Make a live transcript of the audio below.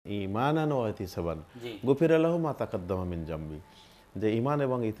ঈমানান ওয়া ইহতিসাবান গুফিরা লাহু মা তাকাদ্দামা মিন জামবি, যে ঈমান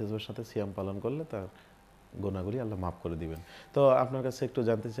এবং ইহতিসাবের সাথে সিয়াম পালন করলে তার গুনাহগুলি আল্লাহ মাফ করে দিবেন। তো আপনার কাছে একটু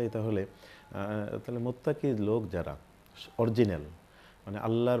জানতে চাই তাহলে মুত্তাকি লোক যারা অরিজিনাল মানে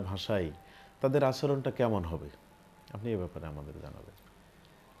আল্লাহর ভাষায়, তাদের আচরণটা কেমন হবে, আপনি এই ব্যাপারে আমাদের জানাবেন।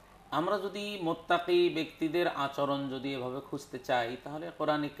 আমরা যদি মুত্তাকি ব্যক্তিদের আচরণ যদি এভাবে খুঁজতে চাই, তাহলে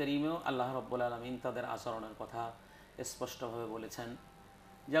কোরআনে কারীমেও আল্লাহ রাব্বুল আলামিন তাদের আচরণের কথা স্পষ্টভাবে বলেছেন।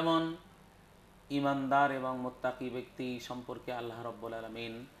 যেমন ঈমানদার এবং মুত্তাকি ব্যক্তি সম্পর্কে আল্লাহ রাব্বুল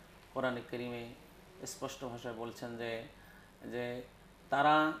আলামিন কোরআনে কারীমে স্পষ্ট ভাষায় বলছেন যে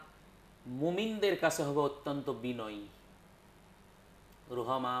তারা মুমিনদের কাছে হবে অত্যন্ত বিনয়ী,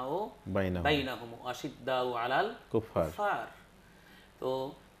 রুহামাও বাইনাহুম আশিদ্দাউ আলাল কুফার। তো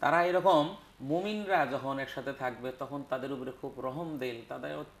তারা এরকম মুমিনরা যখন একসাথে থাকবে তখন তাদের উপরে খুব রহম দিল,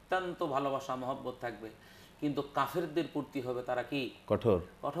 তাদের অত্যন্ত ভালোবাসা মহব্বত থাকবে। কিন্তু কাফেরদের প্রতি হবে তারা কি কঠোর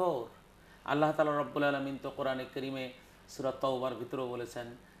কঠোর। আল্লাহ তাআলা রব্বুল আলামিন তো কোরআনে কারীমে সূরা তাওবার ভিতরে বলেছেন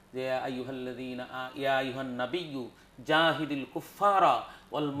যে আইয়ুহাল্লাযীনা ইয়া আইয়ুহান নাবিয়্যু জাহিদিল কুফারা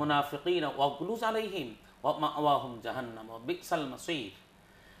ওয়াল মুনাফিকিনা ওয়াগলুজ আলাইহিম ওয়া মাওয়াহুম জাহান্নাম ওয়া বিসাল মাসীর।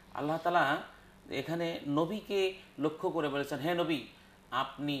 আল্লাহ তাআলা এখানে নবীকে লক্ষ্য করে বলেছেন, হে নবী,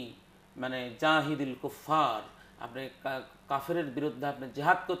 আপনি মানে জাহিদিল কুফার, আপনি কাফেরের বিরুদ্ধে আপনি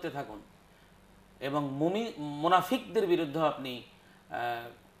জিহাদ করতে থাকুন এবং মুনাফিকদের বিরুদ্ধে আপনি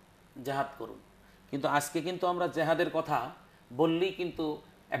জিহাদ করুন। কিন্তু আজকে কিন্তু আমরা জিহাদের কথা বললেই কিন্তু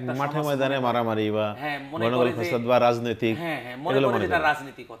একটা মাঠে ময়দানে মারামারি বা গণগণ ফাসাদ বা রাজনৈতিক, মনে করে এটা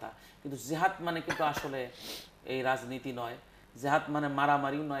রাজনীতি কথা, কিন্তু জিহাদ মানে কিন্তু আসলে এই রাজনীতি নয়। জিহাদ মানে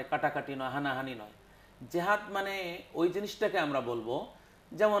মারামারিও নয়, কাটাকাটি নয়, হানাহানি নয়। জিহাদ মানে ওই জিনিসটাকে আমরা বলবো,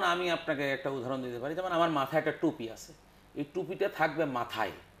 যেমন আমি আপনাকে একটা উদাহরণ দিতে পারি। যেমন আমার মাথায় একটা টুপি আছে, এই টুপিটা থাকবে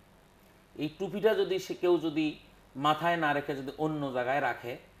মাথায়। এই টুপিটা যদি কেউ যদি মাথায় না রেখে যদি অন্য জায়গায়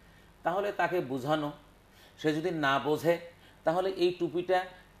রাখে, তাহলে তাকে বোঝানো, সে যদি না বোঝে তাহলে এই টুপিটা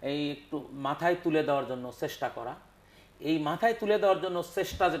এই একটু মাথায় তুলে দেওয়ার জন্য চেষ্টা করা, এই মাথায় তুলে দেওয়ার জন্য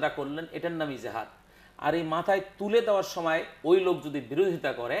চেষ্টা যেটা করলেন এটার নামই জিহাদ। আর এই মাথায় তুলে দেওয়ার সময় ওই লোক যদি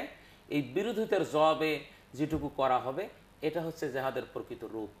বিরোধিতা করে, এই বিরোধিতার জবাবে যেটুকু করা হবে এটা হচ্ছে জিহাদের প্রকৃত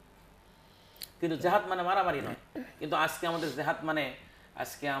রূপ। কিন্তু জিহাদ মানে মারামারি নয়। কিন্তু আজকে আমাদের জিহাদ মানে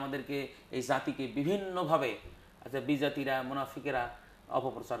আজকে আমাদেরকে এই জাতিকে বিভিন্নভাবে বিজাতিরা মুনাফিকেরা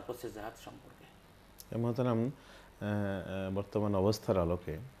অপপ্রচার করছে জিহাদ সম্পর্কে। মহতারাম, বর্তমান অবস্থার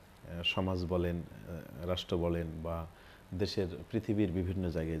আলোকে সমাজ বলেন, রাষ্ট্র বলেন বা দেশের পৃথিবীর বিভিন্ন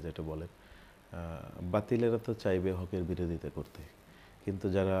জায়গায় যেটা বলেন, বাতিলেরা তো চাইবে হকের বিরোধিতা করতে, কিন্তু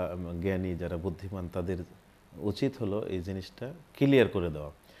যারা জ্ঞানী, যারা বুদ্ধিমান, তাদের উচিত হলো এই জিনিসটা ক্লিয়ার করে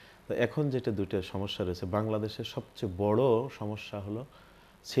দেওয়া। তো এখন যেটা দুইটা সমস্যা রয়েছে, বাংলাদেশের সবচেয়ে বড় সমস্যা হলো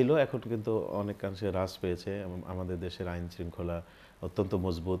ছিল, এখন কিন্তু অনেকাংশে হ্রাস পেয়েছে। আমাদের দেশের আইন শৃঙ্খলা অত্যন্ত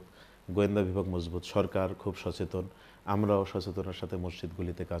মজবুত, গোয়েন্দা বিভাগ মজবুত, সরকার খুব সচেতন, আমরাও সচেতনের সাথে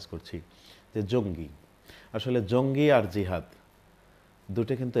মসজিদগুলিতে কাজ করছি। যে জঙ্গি, আসলে জঙ্গি আর জিহাদ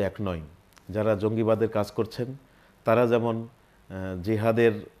দুটো কিন্তু এক নয়। যারা জঙ্গিবাদের কাজ করছেন তারা যেমন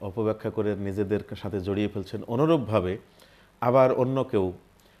জিহাদের অপব্যাখ্যা করে নিজেদের সাথে জড়িয়ে ফেলছেন, অনুরূপভাবে আবার অন্য কেউ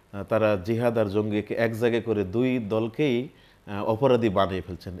তারা জিহাদ আর জঙ্গিকে এক জায়গায় করে দুই দলকেই অপরাধী বানিয়ে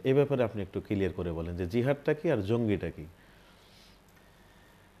ফেলছেন। এই ব্যাপারে আপনি একটু ক্লিয়ার করে বলেন যে জিহাদটা কি আর জঙ্গিটা কি।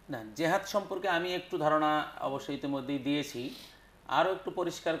 না, জিহাদ সম্পর্কে আমি একটু ধারণা অবশ্যই ইতিমধ্যেই দিয়েছি। আরও একটু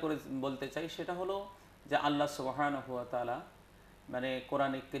পরিষ্কার করে বলতে চাই, সেটা হলো যে আল্লাহ সুবহানাহু ওয়া তাআলা মানে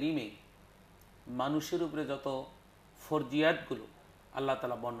কোরআনে কারীমে মানুষের উপরে যত ফরজিয়াতগুলো আল্লাহ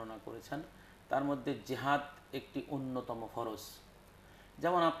তাআলা বর্ণনা করেছেন, তার মধ্যে জিহাদ একটি অন্যতম ফরজ।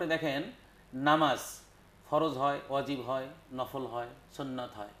 যেমন আপনি দেখেন, নামাজ ফরজ হয়, ওয়াজিব হয়, নফল হয়,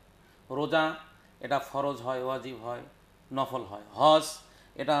 সুন্নাত হয়। রোজা এটা ফরজ হয়, ওয়াজিব হয়, নফল হয়। হজ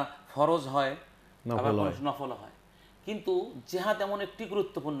এটা ফরজ হয়, আবার নফল হয়। কিন্তু জিহাদ এমন একটি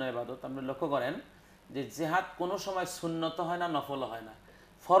গুরুত্বপূর্ণ ইবাদত, আপনি লক্ষ্য করেন যে জিহাদ কোনো সময় সুন্নত হয় না, নফল হয় না,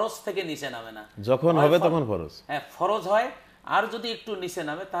 ফরজ থেকে নিচে নামে না। যখন হবে তখন ফরজ, হ্যাঁ ফরজ হয়, আর যদি একটু নিচে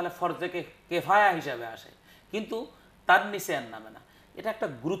নামে তাহলে ফরজে কেফায়া হিসাবে আসে, কিন্তু তার নিচে আর নামে না। এটা একটা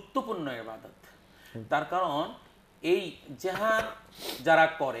গুরুত্বপূর্ণ ইবাদত। তার কারণ এই জিহাদ যারা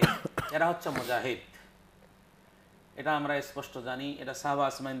করে এরা হচ্ছে মুজাহিদ, এটা আমরা স্পষ্ট জানি। এটা সাহাবা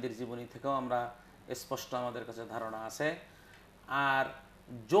আসমাইনদের জীবনী থেকেও আমরা স্পষ্ট আমাদের কাছে ধারণা আছে। আর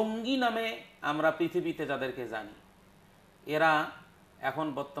জঙ্গি নামে আমরা পৃথিবীতে যাদেরকে জানি, এরা এখন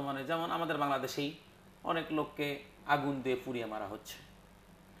বর্তমানে যেমন আমাদের বাংলাদেশেই অনেক লোককে আগুন দিয়ে পুড়িয়ে মারা হচ্ছে,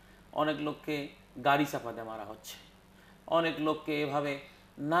 অনেক লোককে গাড়ি চাপা দিয়ে মারা হচ্ছে, অনেক লোককে এভাবে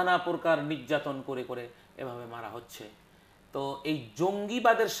নানা প্রকার নির্যাতন করে করে এভাবে মারা হচ্ছে। তো এই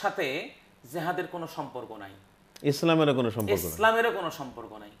জঙ্গিবাদের সাথে জিহাদের কোনো সম্পর্ক নাই। ইসলামেরও কোনো সম্পর্ক নেই। ইসলামেরও কোনো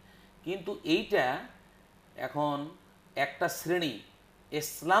সম্পর্ক নাই। কিন্তু এইটা এখন একটা শ্রেণী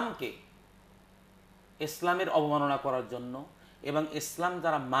ইসলামের অবমাননা করার জন্য এবং ইসলাম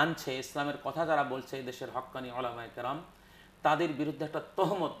যারা মানছে, ইসলামের কথা যারা বলছে, দেশের হক্কানি উলামায়ে কেরাম, তাদের বিরুদ্ধে একটা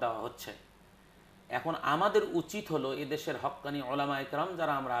তহমত দেওয়া হচ্ছে। এখন আমাদের উচিত হলো এদেশের হক্কানি উলামায়ে কেরাম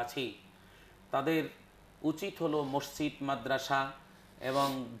যারা আমরা আছি, তাদের উচিত হলো মসজিদ, মাদ্রাসা এবং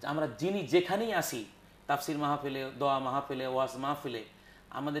আমরা যিনি যেখানেই আসি, তাফসির মাহফিলে, দোয়া মাহফিলে, ওয়াজ মাহফিলে,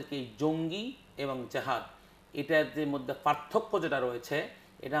 আমাদেরকে এই জঙ্গি এবং জেহাদ এটার যে মধ্যে পার্থক্য যেটা রয়েছে,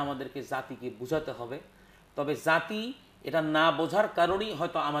 এটা আমাদেরকে জাতিকে বুঝাতে হবে। তবে জাতি এটা না বোঝার কারণেই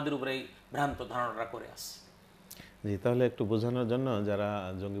হয়তো আমাদের উপরে এই ভ্রান্ত ধারণাটা করে আসে। জি, তাহলে একটু বোঝানোর জন্য, যারা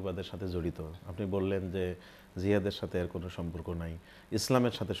জঙ্গিবাদের সাথে জড়িত, আপনি বললেন যে জিহাদের সাথে এর কোনো সম্পর্ক নাই,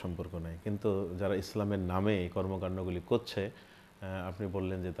 ইসলামের সাথে সম্পর্ক নাই, কিন্তু যারা ইসলামের নামে এই কর্মকাণ্ডগুলি করছে, আপনি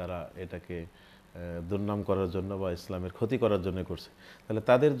বললেন যে তারা এটাকে দুর্নাম করার জন্য বা ইসলামের ক্ষতি করার জন্য করছে। তাহলে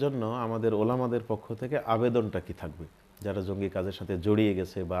তাদের জন্য আমাদের ওলামাদের পক্ষ থেকে আবেদনটা কি থাকবে? যারা জঙ্গি কাজের সাথে জড়িয়ে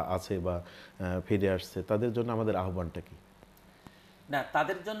গেছে বা আছে বা ফিরে আসছে, তাদের জন্য আমাদের আহ্বানটা কি? না,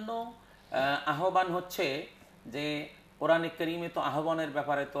 তাদের জন্য আহ্বান হচ্ছে যে কোরআনে কারীমে তো আহ্বানের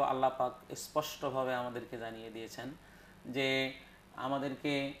ব্যাপারে তো আল্লাহ পাক স্পষ্টভাবে আমাদেরকে জানিয়ে দিয়েছেন যে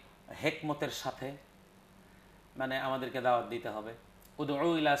আমাদেরকে হেকমতের সাথে মানে আমাদেরকে দাওয়াত দিতে হবে।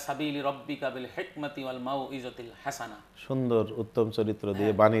 উদউ ইলা সাবিলি রব্বিকা বিল হিকমাতি ওয়াল মাউইজাতিল হাসানা, সুন্দর উত্তম চরিত্র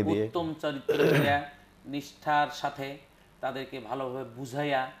দিয়ে, বাণী দিয়ে, উত্তম চরিত্র দিয়া, নিষ্ঠার সাথে তাদেরকে ভালোভাবে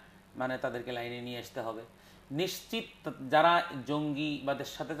বুঝাইয়া মানে তাদেরকে লাইনে নিয়ে আসতে হবে। নিশ্চিত যারা জঙ্গিবাদের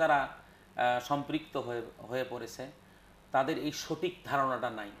সাথে যারা সম্পৃক্ত হয়ে পড়েছে, তাদের এই সঠিক ধারণাটা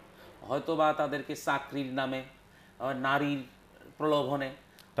নাই। হয়তোবা তাদেরকে চাকরির নামে, নারীর প্রলোভনে,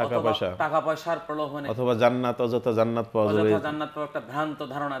 টাকা পয়সার প্রলোভনে, অথবা জান্নাত, অযথা জান্নাত পাওয়া যাবে, অযথা জান্নাত পাওয়া, একটা ভ্রান্ত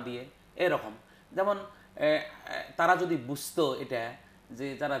ধারণা দিয়ে এরকম। যেমন তারা যদি বুঝতো এটা যে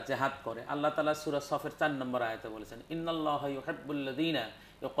যারা জিহাদ করে, আল্লাহ তাআলা সূরা সফের 4 নম্বর আয়াতে বলেছেন, ইন্নাল্লাহা ইউহিব্বুল্লাযীনা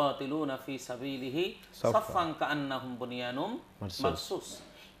ইউকাতিলুনা ফি সাবিলিহি সাফফান কাআন্নাহুম বুনিয়ানুম মারসুস।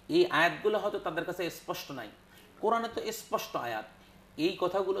 এই আয়াতগুলো হয়তো তাদের কাছে স্পষ্ট নাই, কোরআনে তো স্পষ্ট আয়াত। এই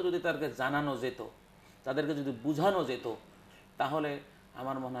কথাগুলো যদি তাদেরকে জানানো যেত, তাদেরকে যদি বুঝানো যেত, তাহলে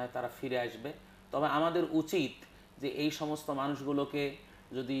আমার মনে হয় তারা ফিরে আসবে। তবে আমাদের উচিত যে এই সমস্ত মানুষগুলোকে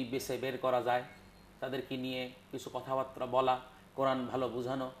যদি বেছে বের করা যায়, তাদেরকে নিয়ে কিছু কথাবার্তা বলা, কোরআন ভালো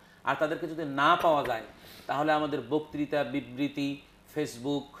বোঝানো। আর তাদেরকে যদি না পাওয়া যায়, তাহলে আমাদের বক্তৃতা, বিবৃতি,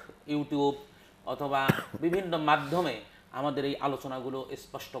 ফেসবুক, ইউটিউব অথবা বিভিন্ন মাধ্যমে আমাদের এই আলোচনাগুলো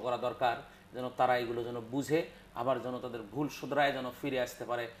স্পষ্ট করা দরকার, যেন তারা এগুলো যেন বুঝে, আবার যেন তাদের ভুল শুধরায় যেন ফিরে আসতে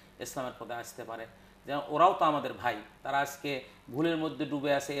পারে, ইসলামের পথে আসতে পারে। যেন ওরাও তো আমাদের ভাই, তারা আজকে ভুলের মধ্যে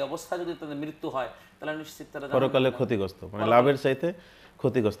ডুবে আছে, এই অবস্থা যদি তাদের মৃত্যু হয়, তাহলে নিশ্চিত তারা পরকালে ক্ষতিগ্রস্ত, মানে লাভের চাইতে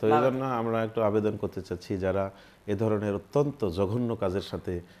ক্ষতিগ্রস্ত। এই জন্য আমরা একটু আবেদন করতে চাচ্ছি, যারা এ ধরনের অত্যন্ত জঘন্য কাজের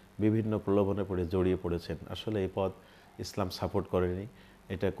সাথে বিভিন্ন প্রলোভনে পড়ে জড়িয়ে পড়েছেন, আসলে এই পথ ইসলাম সাপোর্ট করেনি।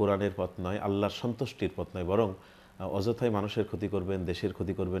 এটা কোরআনের পথ নয়, আল্লাহর সন্তুষ্টির পথ নয়, বরং অযথাই মানুষের ক্ষতি করবেন, দেশের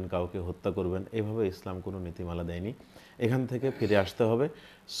ক্ষতি করবেন, কাউকে হত্যা করবেন, এইভাবে ইসলাম কোনো নীতিমালা দেয়নি। এখান থেকে ফিরে আসতে হবে,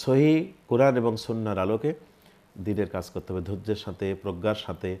 সহিহ কোরআন এবং সুন্নাহর আলোকে দ্বীনের কাজ করতে হবে, ধৈর্যের সাথে, প্রজ্ঞার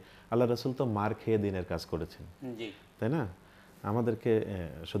সাথে। আল্লাহ রাসূল তো মার খেয়ে দ্বীনের কাজ করেছেন, তাই না? আমাদেরকে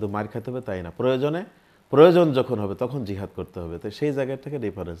শুধু মার খেতে হবে তাই না, প্রয়োজন যখন হবে তখন জিহাদ করতে হবে। তো সেই জায়গা থেকে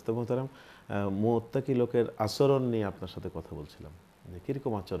রেফারেন্স। তো মোহতারাম, মুত্তাকি লোকের আচরণ নিয়ে আপনার সাথে কথা বলছিলাম, যে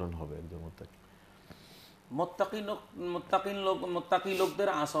কীরকম আচরণ হবে একজন মুত্তাকি। মুত্তাকি লোকদের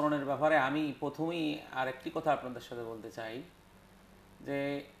আচরণের ব্যাপারে আমি প্রথমেই আরেকটি কথা আপনাদের সাথে বলতে চাই, যে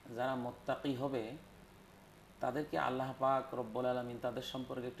যারা মুত্তাকি হবে তাদেরকে আল্লাহ পাক রব্বুল আলামিন তাদের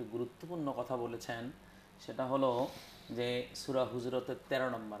সম্পর্কে একটি গুরুত্বপূর্ণ কথা বলেছেন। সেটা হলো যে সূরা হুজরাতের 13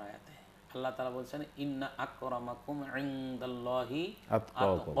 নম্বর আয়াতে আল্লাহ তাআলা বলছেন, ইন্না আকরামাকুম ইনদাল্লাহি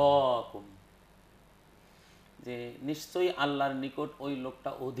আতকাকুম, যে নিশ্চয়ই আল্লাহর নিকট ওই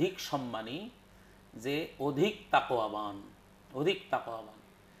লোকটা অধিক সম্মানী যে অধিক তাকওয়াবান।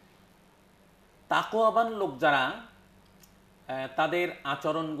 তাকওয়াবান লোক যারা, তাদের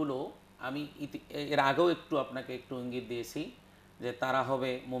আচরণগুলো আমি এর আগেও আপনাকে একটু ইঙ্গিত দিয়েছি, যে তারা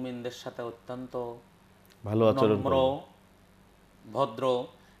হবে মুমিনদের সাথে অত্যন্ত ভালো আচরণ, নম্র, ভদ্র,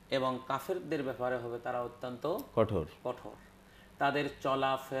 এবং কাফেরদের ব্যাপারে হবে তারা অত্যন্ত কঠোর। তাদের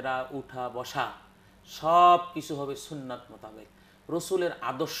চলাফেরা, উঠা বসা সব কিছু হবে সুন্নাত মোতাবেক, রসুলের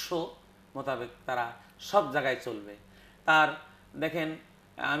আদর্শ মোতাবেক তারা সব জায়গায় চলবে। তার দেখেন,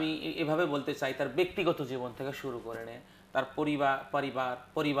 আমি এভাবে বলতে চাই, তার ব্যক্তিগত জীবন থেকে শুরু করে নেয়, তার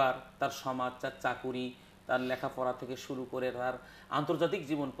পরিবার, তার সমাজ, তার চাকুরি, তার লেখাপড়া থেকে শুরু করে তার আন্তর্জাতিক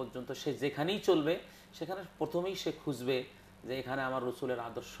জীবন পর্যন্ত, সে যেখানেই চলবে সেখানে প্রথমেই সে খুঁজবে যে এখানে আমার রসুলের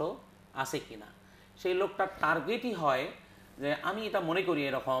আদর্শ আছে কিনা। সেই লোকটার টার্গেটই হয় যে, আমি এটা মনে করি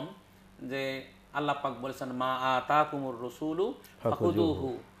এরকম যে আল্লাহ পাক বলেছেন, মা আতাকুমুর রাসূলু ফাখুযুহু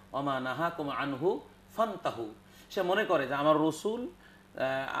ওয়া মা নাহাকুম আনহু ফান্তাহু। সে মনে করে যে আমার রসুল,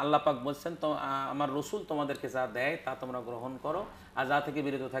 আল্লাহ পাক বলছেন তো আমার রসুল তোমাদেরকে যা দেয় তা তোমরা গ্রহণ করো, আর যা থেকে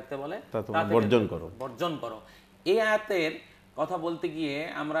বিরত থাকতে বলে তা তা তোমরা থেকে বর্জন করো। এই আয়াতের কথা বলতে গিয়ে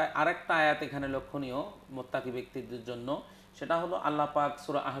আমরা আরেকটা আয়াত এখানে লক্ষণীয় মুত্তাকি ব্যক্তিদের জন্য, সেটা হলো আল্লাহ পাক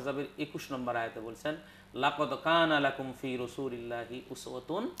সূরা আহজাবের 21 নম্বর আয়াতে বলছেন, লাকাদ কানা লাকুম ফি রাসূলিল্লাহি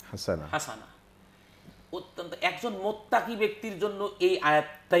উসওয়াতুন হাসানা। অত্যন্ত একজন মুত্তাকি ব্যক্তির জন্য এই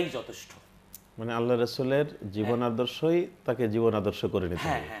আয়াতটাই যথেষ্ট। মানে আল্লাহ রাসূলের জীবন আদর্শই তাকে জীবন আদর্শ করে নিতে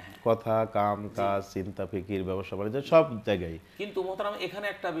হবে। কথা, কাম, কাজ, চিন্তা, ফিকির, ব্যবসা বাণিজ্য সব জায়গায়। কিন্তু মোহতারাম, এখানে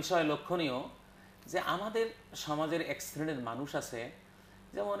একটা বিষয় লক্ষণীয় যে আমাদের সমাজের এক শ্রেণীর মানুষ আছে,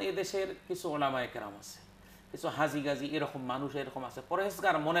 যেমন এদেশের কিছু ওলামায়ে কেরাম আছে, কিছু হাজি গাজি এরকম মানুষ এরকম আছে,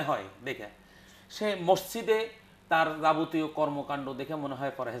 পরহেজগার মনে হয় দেখে, সে মসজিদে তার যাবতীয় কর্মকাণ্ড দেখে মনে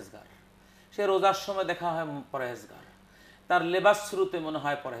হয় পরহেজগার, সে রোজার সময় দেখা হয় পরহেজগার, তার লেবাস শুরুতে মনে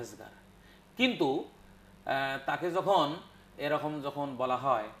হয় পরহেজগার। কিন্তু তাকে যখন এরকম যখন বলা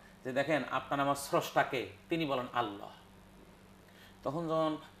হয় যে দেখেন আপনার আমার স্রষ্টাকে, তিনি বলেন আল্লাহ। তখন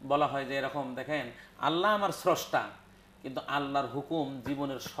যখন বলা হয় যে এরকম দেখেন আল্লাহ আমার স্রষ্টা, কিন্তু আল্লাহর হুকুম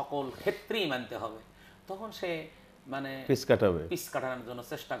জীবনের সকল ক্ষেত্রেই মানতে হবে, তখন সে মানে পিস কাটানোর জন্য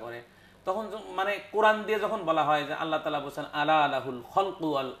চেষ্টা করে। তখন মানে কোরআন দিয়ে যখন বলা হয় যে আল্লাহ তাআলা বলেছেন আলা আলাহুল খলকু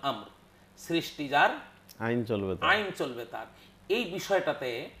ওয়াল আমর, সৃষ্টি যার আইন চলবে তার, এই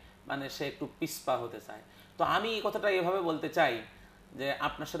বিষয়টাতে মানে সে একটু পিছপা হতে চায়। তো আমি এই কথাটা এভাবে বলতে চাই যে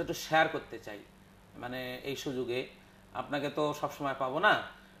আপনার সাথে একটু শেয়ার করতে চাই, মানে এই সুযোগে, আপনাকে তো সবসময় পাবো না,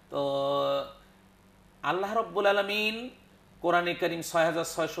 তো আল্লাহ রাব্বুল আলামিন কোরআনে কারীম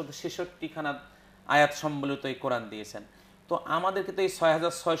 ৬৬৬৬ খানা আয়াত সম্বলিত এই কোরআন দিয়েছেন। তো আমাদেরকে তো এই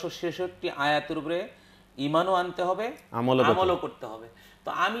 ৬৬৬৬ আয়াতের উপরে ঈমানও আনতে হবে, আমলও করতে হবে। তো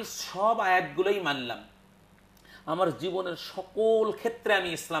আমি সব আয়াতগুলোই মানলাম, আমার জীবনের সকল ক্ষেত্রে আমি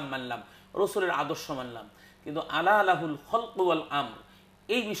ইসলাম মানলাম, রসুলের আদর্শ মানলাম, কিন্তু আলা আলাহুল খলকু ওয়াল আমর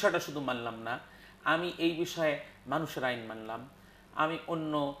এই বিষয়টা শুধু মানলাম না, আমি এই বিষয়ে মানুষের আইন মানলাম, আমি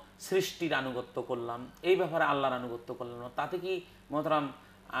অন্য সৃষ্টির আনুগত্য করলাম, এই ব্যাপারে আল্লাহর আনুগত্য করলাম না। তাতে কি মোহতারাম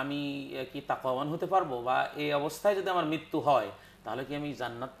আমি কি তাকওয়াবান হতে পারবো? বা এই অবস্থায় যদি আমার মৃত্যু হয় তাহলে কি আমি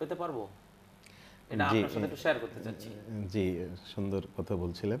জান্নাত পেতে পারবো? এটা আপনার সাথে একটু শেয়ার করতে চাচ্ছি। জি, সুন্দর কথা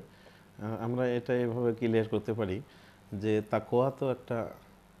বলছিলেন। আমরা এটা এভাবে ক্লিয়ার করতে পারি যে তাকওয়া তো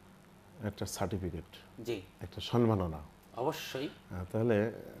একটা সার্টিফিকেট, জি, একটা সম্মাননা, অবশ্যই। তাহলে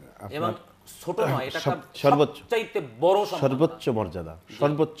এবং ছোট নয়, এটা সবচাইতে বড় সর্বোচ্চ মর্যাদা,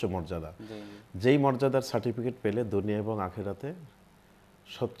 সর্বোচ্চ মর্যাদা। যেই মর্যাদার সার্টিফিকেট পেলে দুনিয়া এবং আখিরাতে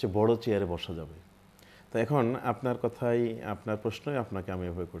সবচেয়ে বড় চেয়ারে বসা যাবে। তো এখন আপনার কথাই, আপনার প্রশ্নই আপনাকে আমি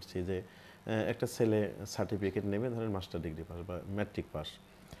এভাবে করছি যে একটা ছেলে সার্টিফিকেট নেবে, ধরেন মাস্টার ডিগ্রি পাস বা ম্যাট্রিক পাস,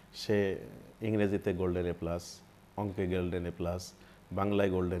 সে ইংরেজিতে গোল্ডেন এ প্লাস, অঙ্কে গোল্ডেন এ প্লাস, বাংলায়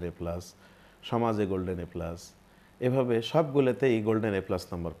গোল্ডেন এ প্লাস, সমাজে গোল্ডেন এ প্লাস, এভাবে সবগুলোতেই গোল্ডেন এ প্লাস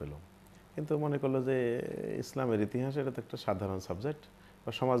নাম্বার পেল। কিন্তু মনে করলো যে ইসলামের ইতিহাস এটা তো একটা সাধারণ সাবজেক্ট,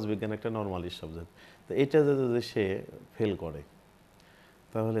 বা সমাজবিজ্ঞান একটা নর্মালিস্ট সাবজেক্ট, তো এটা যদি সে ফেল করে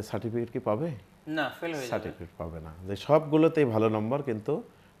তাহলে সার্টিফিকেট কি পাবে? না, ফেল হয়ে যাবে, সার্টিফিকেট পাবে না। যে সবগুলোতেই ভালো নম্বর, কিন্তু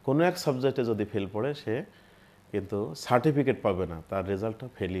কোনো এক সাবজেক্টে যদি ফেল পড়ে সে কিন্তু সার্টিফিকেট পাবে না, তার রেজাল্টটা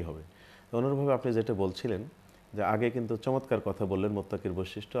ফেলই হবে। অনুরূপভাবে আপনি যেটা বলছিলেন যে আগে কিন্তু চমৎকার কথা বললেন, মুত্তাকির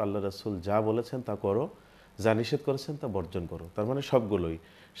বৈশিষ্ট্য, আল্লাহ রাসূল যা বলেছেন তা করো, যা নিষেধ করেছেন তা বর্জন করো, তার মানে সবগুলোই।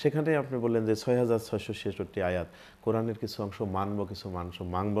 সেখানে আপনি বললেন যে ৬৬৬৬ আয়াত, কোরআনের কিছু অংশ মানবো, কিছু অংশ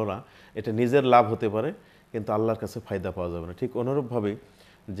মানবো না, এটা নিজের লাভ হতে পারে কিন্তু আল্লাহর কাছে ফায়দা পাওয়া যাবে না। ঠিক অনুরূপভাবেই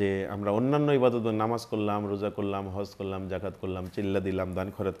যে আমরা অন্যান্য ইবাদত, নামাজ করলাম, রোজা করলাম, হজ করলাম, জাকাত করলাম, চিল্লা দিলাম, দান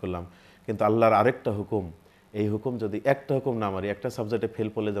খয়রাত করলাম, কিন্তু আল্লাহর আরেকটা হুকুম, এই হুকুম যদি একটা হুকুম না মারি, একটা সাবজেক্টে ফেল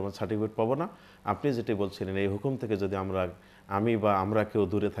পড়লে যেমন সার্টিফিকেট পাবো না, আপনি যেটি বলছিলেন এই হুকুম থেকে যদি আমি বা আমরা কেউ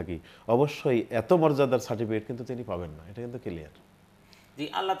দূরে থাকি, অবশ্যই এত মর্যাদার সার্টিফিকেট কিন্তু তিনি পাবেন না। এটা কিন্তু ক্লিয়ার। জি,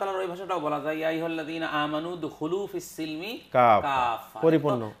 আল্লাহ তাআলার ওই ভাষাটাও বলা যায়, ইয়া আইয়ুহাল্লাযীনা আমানু দুখুলু ফিস সিলমি কাফা,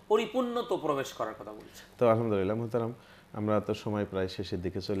 পরিপূর্ণ তো প্রবেশ করার কথা বলছে। তো আলহামদুলিল্লাহ মুহতারাম, আমরা তো সময় প্রায় শেষের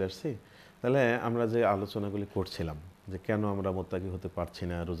দিকে চলে আসছি। তাহলে আমরা যে আলোচনাগুলি করছিলাম যে কেন আমরা মুত্তাকি হতে পারছি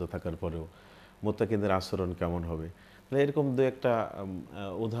না রোজা থাকার পরেও, মুত্তাকিদের আচরণ কেমন হবে, তাহলে এরকম দু একটা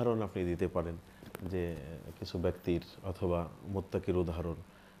উদাহরণ আপনি দিতে পারেন যে কিছু ব্যক্তির অথবা মুত্তাকির উদাহরণ,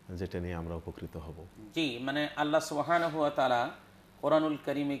 যেটা নিয়ে আমরা উপকৃত হব। জি, মানে আল্লাহ সুবহানাহু ওয়া তাআলা কোরআনুল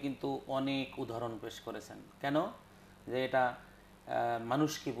কারীমে কিন্তু অনেক উদাহরণ পেশ করেছেন। কেন? যে এটা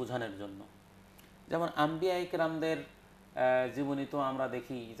মানুষকে বোঝানোর জন্য। যেমন আম্বিয়া ইকরামদের জীবনী তো আমরা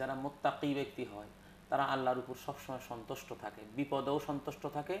দেখি, যারা মুত্তাকি ব্যক্তি হয় তারা আল্লাহর উপর সবসময় সন্তুষ্ট থাকে, বিপদেও সন্তুষ্ট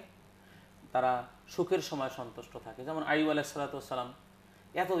থাকে, তারা সুখের সময় সন্তুষ্ট থাকে। যেমন আইয়ুব আলাইহিস সালাম,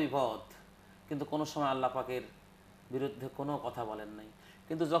 এত বিপদ কিন্তু কোনো সময় আল্লাহ পাকের বিরুদ্ধে কোনো কথা বলেন নাই।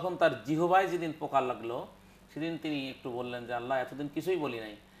 কিন্তু যখন তার জিহবায় যেদিন পোকা লাগলো সেদিন তিনি একটু বললেন যে আল্লাহ, এতদিন কিছুই বলি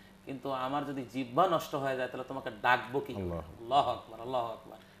নাই, কিন্তু আমার যদি জিহ্বা নষ্ট হয়ে যায় তাহলে তোমাকে ডাকবো কি করে? আল্লাহু আকবার, আল্লাহু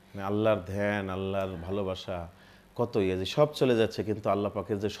আকবার। মানে আল্লাহর ধ্যান, আল্লাহর ভালোবাসা কত ইয়ে যে সব চলে যাচ্ছে, কিন্তু আল্লাহ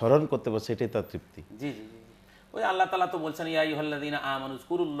পাকের যে স্মরণ করতে পারছে এটাই তার তৃপ্তি। জি জি জি জি। ওই আল্লাহ তাআলা তো বলছেন, ইয়া আইয়ুহাল্লাযীনা আমানু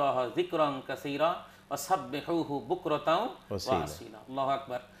যকুরুল্লাহ যিকরান কাসীরা ওয়া সাব্বিহুহু বুকরাতাও ওয়া আসীলা। আল্লাহু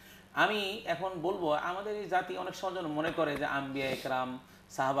আকবার। আমি এখন বলবো, আমাদের এই জাতি অনেক সময় মনে করে যে আম্বিয়া ইকরাম,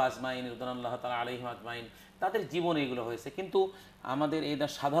 সাহাবা আজমাইন রাদিয়াল্লাহু তাআলা আলাইহিম আজমাইন, তাদের জীবনে এগুলো হয়েছে, কিন্তু আমাদের এই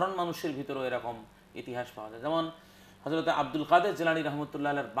সাধারণ মানুষের ভিতরেও এরকম ইতিহাস পাওয়া যায়। যেমন হযরত আব্দুল কাদের জিলানী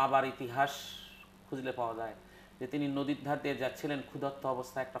রাহমাতুল্লাহ আলাইহির বাবার ইতিহাস খুঁজলে পাওয়া যায় যে তিনি নদীর ধার দিয়ে যাচ্ছিলেন, ক্ষুধার্ত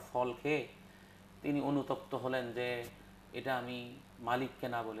অবস্থায় একটা ফল খেয়ে তিনি অনুতপ্ত হলেন যে এটা আমি মালিককে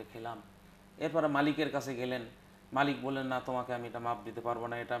না বলে খেলাম। এরপরে মালিকের কাছে গেলেন, মালিক বললেন, না, তোমাকে আমি এটা মাপ দিতে পারবো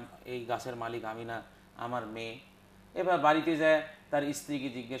না, এটা এই গাছের মালিক আমি না, আমার মেয়ে। এবার বাড়িতে যায় তার স্ত্রীকে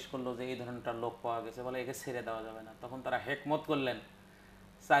জিজ্ঞেস করলো যে এই ধরনের লোক পাওয়া গেছে, বলে একে ছেড়ে দেওয়া যাবে না। তখন তারা হেকমত করলেন,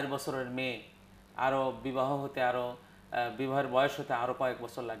 4 বছরের মেয়ে, আরও বিবাহ হতে আরও বিবাহের বয়স হতে আরও কয়েক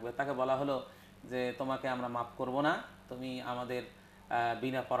বছর লাগবে। তাকে বলা হলো যে তোমাকে আমরা মাফ করব না, তুমি আমাদের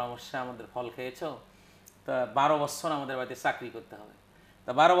বিনা পরামর্শে আমাদের ফল খেয়েছো, তা 12 বছর আমাদের বাড়িতে চাকরি করতে হবে।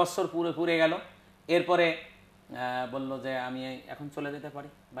 তা 12 বছর পুরে গেল। এরপরে বলল যে আমি এখন চলে যেতে পারি।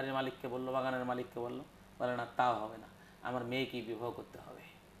 বাড়ির মালিককে বলল, বাগানের মালিককে বলল, বলে না, তাও হবে না, আমার মেয়েকেই বিবাহ করতে হবে।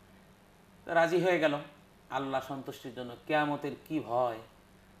 রাজি হয়ে গেল। আল্লাহ সন্তুষ্টির জন্য কিয়ামতের কি ভয়,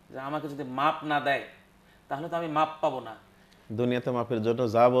 যে আমাকে যদি মাপ না দেয় তাহলে তো আমি মাপ পাবো না। দুনিয়াতে মাপের জন্য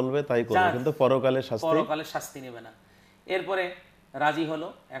যা বলবে তাই করবে, কিন্তু পরকালে শাস্তি নেবে না। এরপরে রাজি হলো।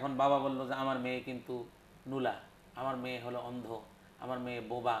 এখন বাবা বলল যে আমার মেয়ে কিন্তু নুলা, আমার মেয়ে হলো অন্ধ, আমার মেয়ে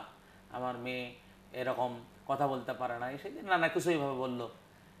বোবা, আমার মেয়ে এরকম কথা বলতে পারে না, এসে নানা কিছু এইভাবে বললো।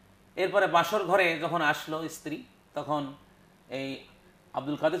 এরপরে বাসর ঘরে যখন আসলো স্ত্রী, তখন এই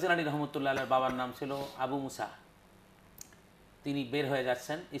আব্দুল কাদের জিলানী রহমতুল্লাহ আলাইহির বাবার নাম ছিল আবু মুসা। তিনি বের হয়ে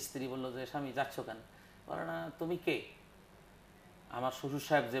যাচ্ছেন। স্ত্রী বলল যে স্বামী, যাচ্ছ কেন? বলে না, তুমি কে? আমার শ্বশুর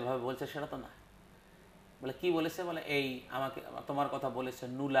সাহেব যেভাবে বলছে সেটা তো না। বলে কি বলেছে? বলে এই আমাকে তোমার কথা বলেছে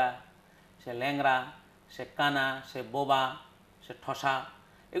নুলা, সে ল্যাংরা, সে কানা, সে বোবা, সে ঠসা,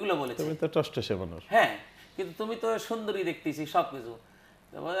 এগুলো বলেছে। তুমি তো টসটসে মানুষ। হ্যাঁ, কিন্তু তুমি তো সুন্দরী দেখতেছি সব কিছু।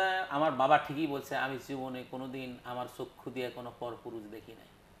 আমার বাবা ঠিকই বলছে, আমি জীবনে কোনোদিন আমার চক্ষু দিয়ে কোনো পরপুরুষ দেখি নাই,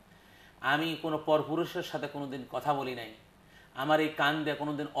 আমি কোনো পরপুরুষের সাথে কোনোদিন কথা বলি নাই, আমার এই কান দিয়ে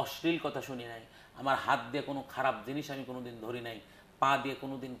কোনোদিন অশ্লীল কথা শুনি নাই, আমার হাত দিয়ে কোনো খারাপ জিনিস আমি কোনোদিন ধরি নাই, পা দিয়ে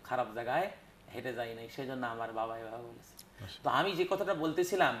কোনোদিন খারাপ জায়গায় হেঁটে যাই নাই, সেই জন্য আমার বাবা এভাবে বলেছে। তো আমি যে কথাটা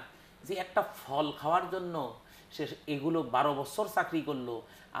বলতেছিলাম, যে একটা ফল খাওয়ার জন্য সে এগুলো 12 বছর চাকরি করলো,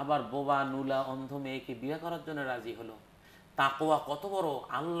 আবার বোবা নুলা অন্ধ মেয়েকে বিয়ে করার জন্য রাজি হলো। তাকওয়া কত বড়,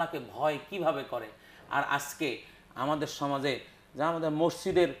 আল্লাহকে ভয় কিভাবে করে। আর আজকে আমাদের সমাজে যা আমাদের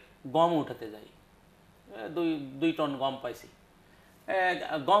মসজিদের গম উঠাতে যাই, 2 টন গম পাইছি,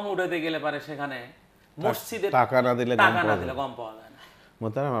 গম উঠাতে গেলে পারে সেখানে মসজিদের টাকা না দিলে গম পাওয়া যায় না।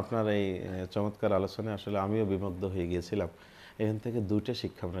 মোহতারাম, আপনার এই চমৎকার আলোচনায় আসলে আমিও বিমগ্ধ হয়ে গিয়েছিলাম। এখান থেকে 2টা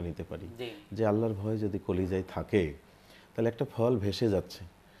শিক্ষা আমরা নিতে পারি। যে আল্লাহর ভয় যদি কলিজায় থাকে, তাহলে একটা ফল ভেসে যাচ্ছে,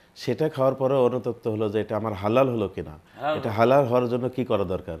 সেটা খাওয়ার পরে অনুতপ্ত হলো যে এটা আমার হালাল হলো কিনা, এটা হালাল হওয়ার জন্য কি করা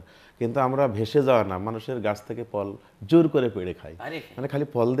দরকার। কিন্তু আমরা ভেসে যাওয়া না, মানুষের গাছ থেকে ফল জোর করে পেড়ে খাই। মানে খালি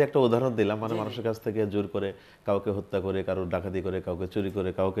ফল দিয়ে একটা উদাহরণ দিলাম, মানে মানুষের কাছ থেকে জোর করে কাউকে হত্যা করে, কারোর ডাকাতি করে, কাউকে চুরি করে,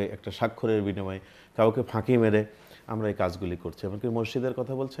 কাউকে একটা স্বাক্ষরের বিনিময়ে, কাউকে ফাঁকি মেরে আমরা এই কাজগুলি করছি। এমনকি মসজিদের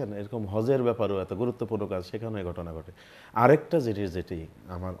কথা বলছেন, এরকম হজের ব্যাপারেও এত গুরুত্বপূর্ণ কাজ, সেখানে এই ঘটনা ঘটে। আরেকটা জিনিস যেটি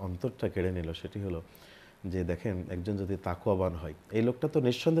আমার অন্তরটা কেড়ে নিল, সেটি হলো যে দেখেন, একজন যদি তাকওয়াবান হয়, এই লোকটা তো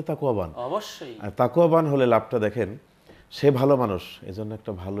নিঃসন্দেহে তাকওয়াবান, অবশ্যই। আর তাকওয়াবান হলে লাভটা দেখেন, সে ভালো মানুষ, এজন্য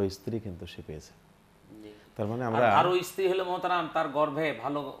একটা ভালো স্ত্রী কিন্তু সে পেয়েছে। তার মানে আমরা আরো স্ত্রী হলে মোহতারাম, তার গর্ভে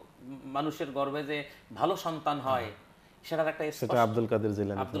ভালো মানুষের গর্ভে যে ভালো সন্তান হয়, সেটা আব্দুল কাদের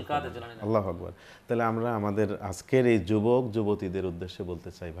জিলানী। আল্লাহু আকবার। তাহলে আমরা আমাদের আজকের এই যুবক যুবতীদের উদ্দেশ্যে বলতে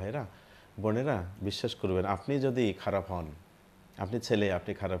চাই, ভাইরা বোনেরা, বিশ্বাস করবেন, আপনি যদি খারাপ হন, আপনি ছেলে,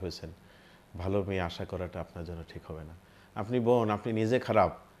 আপনি খারাপ হয়েছেন, ভালো মেয়ে আশা করাটা আপনার জন্য ঠিক হবে না। আপনি বোন, আপনি নিজে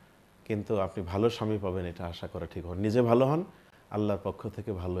খারাপ, কিন্তু আপনি ভালো স্বামী পাবেন, এটা আশা করা ঠিক হবে। নিজে ভালো হন, আল্লাহর পক্ষ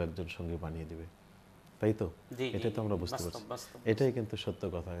থেকে ভালো একজন সঙ্গী বানিয়ে দিবে, তাই তো? এটা তো আমরা বুঝতে পারছি, এটাই কিন্তু সত্য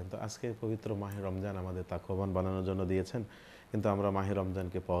কথা। কিন্তু আজকে পবিত্র মাহে রমজান আমাদের তাকওয়াবান বানানোর জন্য দিয়েছেন, কিন্তু আমরা মাহে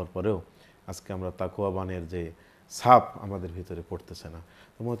রমজানকে পাওয়ার পরেও আজকে আমরা তাকওয়াবানের যে ছাপ আমাদের ভিতরে পড়তেছে না।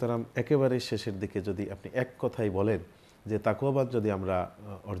 তো মোহতারাম, একেবারে শেষের দিকে যদি আপনি এক কথাই বলেন যে তাকওয়াবান যদি আমরা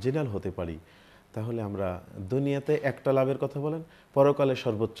অরিজিনাল হতে পারি, তাহলে আমরা দুনিয়াতে একটা লাভের কথা বলেন, পরকালে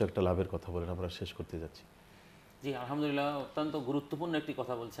সর্বোচ্চ একটা লাভের কথা বলেন, আমরা শেষ করতে যাচ্ছি। জি আলহামদুলিল্লাহ, অত্যন্ত গুরুত্বপূর্ণ একটি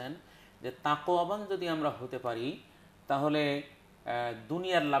কথা বলছেন যে তাকওয়াবান যদি আমরা হতে পারি তাহলে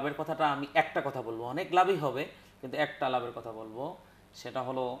দুনিয়ার লাভের কথাটা আমি একটা কথা বলবো, অনেক লাভই হবে কিন্তু একটা লাভের কথা বলবো, সেটা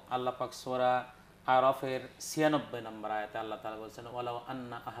হলো আল্লাহ পাক সূরা আরাফের 96 নম্বর আয়াতে আল্লাহ তাআলা বলছেন ওয়ালাউ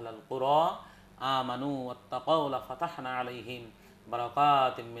আন্না আহলাল কুরা আমানু ওয়াত্তাকাউ লাফাতাহনা আলাইহিম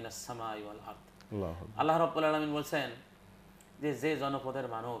বারাকাতিম মিনাস সামাই ওয়াল আরদ। আল্লাহ রাব্বুল আলামিন বলছেন যে জনপদের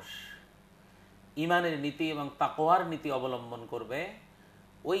মানুষ ইমানের নীতি এবং তাকওয়ার নীতি অবলম্বন করবে,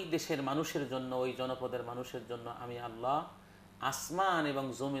 ওই দেশের মানুষের জন্য, ওই জনপদের মানুষের জন্য আমি আল্লাহ আসমান এবং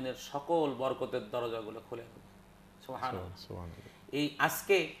জমিনের সকল বরকতের দরজাগুলো খুলে দেব। সুবহানাল্লাহ। এই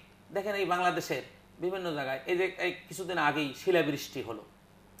আজকে দেখেন এই বাংলাদেশের বিভিন্ন জায়গায় এই যে এই কিছুদিন আগেই শিলাবৃষ্টি হলো,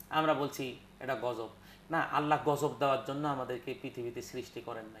 আমরা বলছি এটা গজব। না, আল্লাহ গজব দেওয়ার জন্য আমাদেরকে পৃথিবীতে সৃষ্টি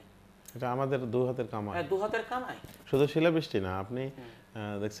করেন নাই, এটা আমাদের দু হাতের কামাই। দু হাতের কামাই। শুধু শিলাবৃষ্টি না, আপনি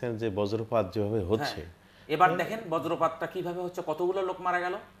দেখছেন যে বজ্রপাত যেভাবে হচ্ছে, এবার দেখেন বজ্রপাতটা কিভাবে হচ্ছে, কতগুলো লোক মারা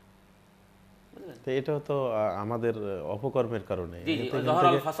গেল। তো এটাও তো আমাদের অপকর্মের কারণে। জি জি,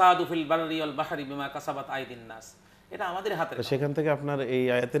 যাহারাল ফাসাদু ফিল বাররি ওয়াল বাহরি বিমা কাসাবাত আইদিন নাস, এটা আমাদের হাতে। সেখান থেকে আপনার এই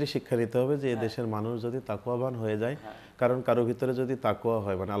আয়াতেরই শিক্ষা নিতে হবে যে দেশের মানুষ যদি তাকওয়াবান হয়ে যায়, কারণ কারো ভিতরে যদি তাকওয়া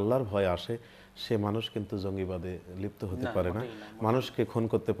হয় মানে আল্লাহর ভয় আসে, সে মানুষ কিন্তু জঙ্গিবাদে লিপ্ত হতে পারে না, মানুষকে খুন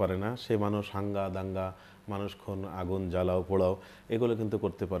করতে পারে না, সে মানুষ হাঙ্গা দাঙ্গা, মানুষ খুন, আগুন জ্বালাও পোড়াও এগুলো কিন্তু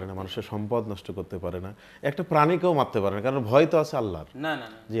করতে পারে না, মানুষের সম্পদ নষ্ট করতে পারে না, একটা প্রাণীকেও মারতে পারে না, কারণ ভয় তো আছে আল্লাহর। না না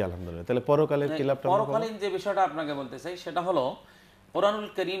না, জি আলহামদুলিল্লাহ। তাহলে পরকালের কি লাভটা? পরকালীন যে বিষয়টা আপনাকে বলতে চাই সেটা হলো কোরআনুল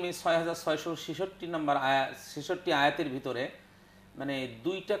কারীমে 6666 নম্বর আয়াত, 66 আয়াতের ভিতরে মানে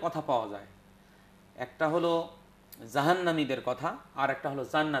দুইটা কথা পাওয়া যায়, একটা হলো জাহান্নামীদের কথা আর একটা হলো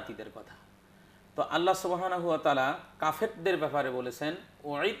জান্নাতীদের কথা। তো আল্লাহ সুবহানাহু ওয়া তাআলা কাফেরদের ব্যাপারে বলেছেন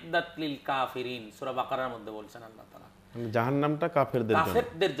উইদ্দাত লিল কাফিরিন, সূরা বাকারার মধ্যে বলছেন আল্লাহ তাআলা জাহান্নামটা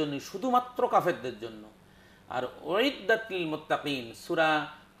কাফেরদের জন্য, শুধুমাত্র কাফেরদের জন্য। আর উইদ্দাত লিল মুত্তাকিন, সূরা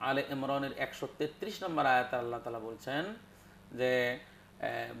আলে ইমরানের 133 নম্বর আয়াতে আল্লাহ তাআলা বলছেন যে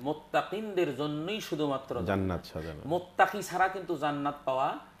মুত্তাকিনদের জন্যই শুধুমাত্র জান্নাত সাজানো, মুত্তাকি ছাড়া কিন্তু জান্নাত পাওয়া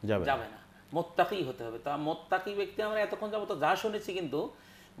যাবে না, মুত্তাকি হতে হবে। তা মুত্তাকি ব্যক্তি আমরা এতক্ষণ যাবত যা শুনেছি, কিন্তু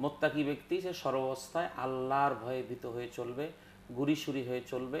মুত্তাকি ব্যক্তি সে সর্বাবস্থায় আল্লাহর ভয়ে ভীত হয়ে চলবে, গুরিসুরি হয়ে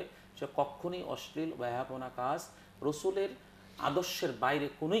চলবে, সে কখনই অশ্লীল ব্যাহাপনা কাজ, রসুলের আদর্শের বাইরে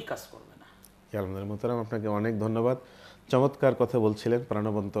কোনোই কাজ করবে না। আলহামদুলিল্লাহ মোহতারাম, আপনাকে অনেক ধন্যবাদ। চমৎকার কথা বলছিলেন,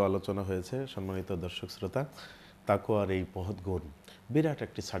 প্রাণবন্ত আলোচনা হয়েছে। সম্মানিত দর্শক শ্রোতা, তাকওয়ার এই মহৎ গুণ, বিরাট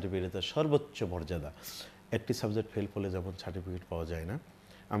একটি সার্টিফিকেটের সর্বোচ্চ মর্যাদা। একটি সাবজেক্ট ফেল করলে যেমন সার্টিফিকেট পাওয়া যায় না,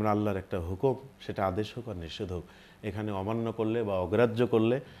 আমরা আল্লাহর একটা হুকুম, সেটা আদেশ হোক আর নিষেধ হোক, এখানে অমান্য করলে বা অগ্রাহ্য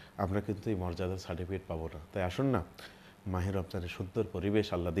করলে আমরা কিন্তু এই মর্যাদার সার্টিফিকেট পাবো না। তাই আসুন না, মাহে রমজানের সুন্দর পরিবেশ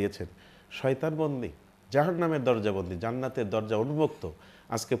আল্লাহ দিয়েছেন, শয়তান বন্দি, জাহান্নামের দরজা বন্দি, জান্নাতের দরজা উন্মুক্ত।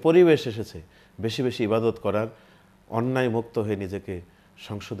 আজকে পরিবেশ এসেছে বেশি বেশি ইবাদত করার, অন্যায় মুক্ত হয়ে নিজেকে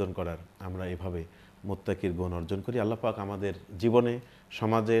সংশোধন করার। আমরা এভাবে মুত্তাকির গুণ অর্জন করি। আল্লাহ পাক আমাদের জীবনে,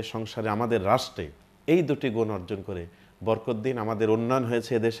 সমাজে, সংসারে, আমাদের রাষ্ট্রে এই দুটি গুণ অর্জন করে বরকত দিন। আমাদের উন্নয়ন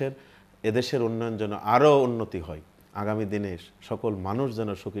হয়েছে এদেশের উন্নয়ন যেন আরও উন্নতি হয়, আগামী দিনে সকল মানুষ যেন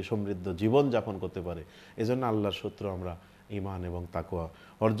সুখী সমৃদ্ধ জীবন যাপন করতে পারে। এজন্য আল্লাহর সূত্র আমরা ঈমান এবং তাকওয়া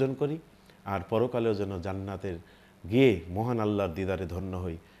অর্জন করি, আর পরকালেও যেন জান্নাতের গিয়ে মহান আল্লাহর দিদারে ধন্য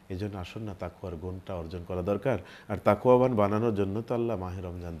হই। এই জন্য আসুন না, তাকওয়ার গুণটা অর্জন করা দরকার। আর তাকওয়াবান বানানোর জন্য তো আল্লাহ মাহে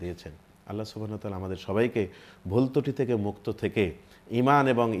রমজান দিয়েছেন। আল্লাহ সুবহানাহু ওয়া তাআলা আমাদের সবাইকে ভুল ত্রুটি থেকে মুক্ত থেকে ঈমান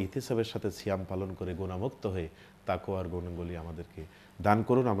এবং ইহতিসাবের সাথে সিয়াম পালন করে গুণামুক্ত হয়ে তাকওয়ার গুণগুলি আমাদেরকে দান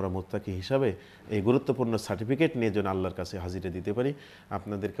করুন। আমরা মুত্তাকি হিসাবে এই গুরুত্বপূর্ণ সার্টিফিকেট নিয়ে যেন আল্লাহর কাছে হাজিরে দিতে পারি।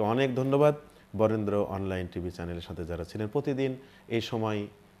 আপনাদেরকে অনেক ধন্যবাদ। বরেন্দ্র অনলাইন টিভি চ্যানেলের সাথে যারা ছিলেন, প্রতিদিন এই সময়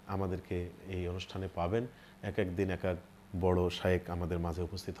আমাদেরকে এই অনুষ্ঠানে পাবেন। এক এক দিন এক এক বড় শায়েখ আমাদের মাঝে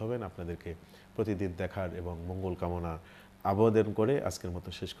উপস্থিত হবেন। আপনাদেরকে প্রতিদিন দেখার এবং মঙ্গল কামনা আবেদন করে আজকের মতো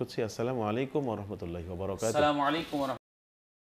শেষ করছি। আসসালামু আলাইকুম ওয়া রাহমাতুল্লাহি ওয়া বারাকাতুহু।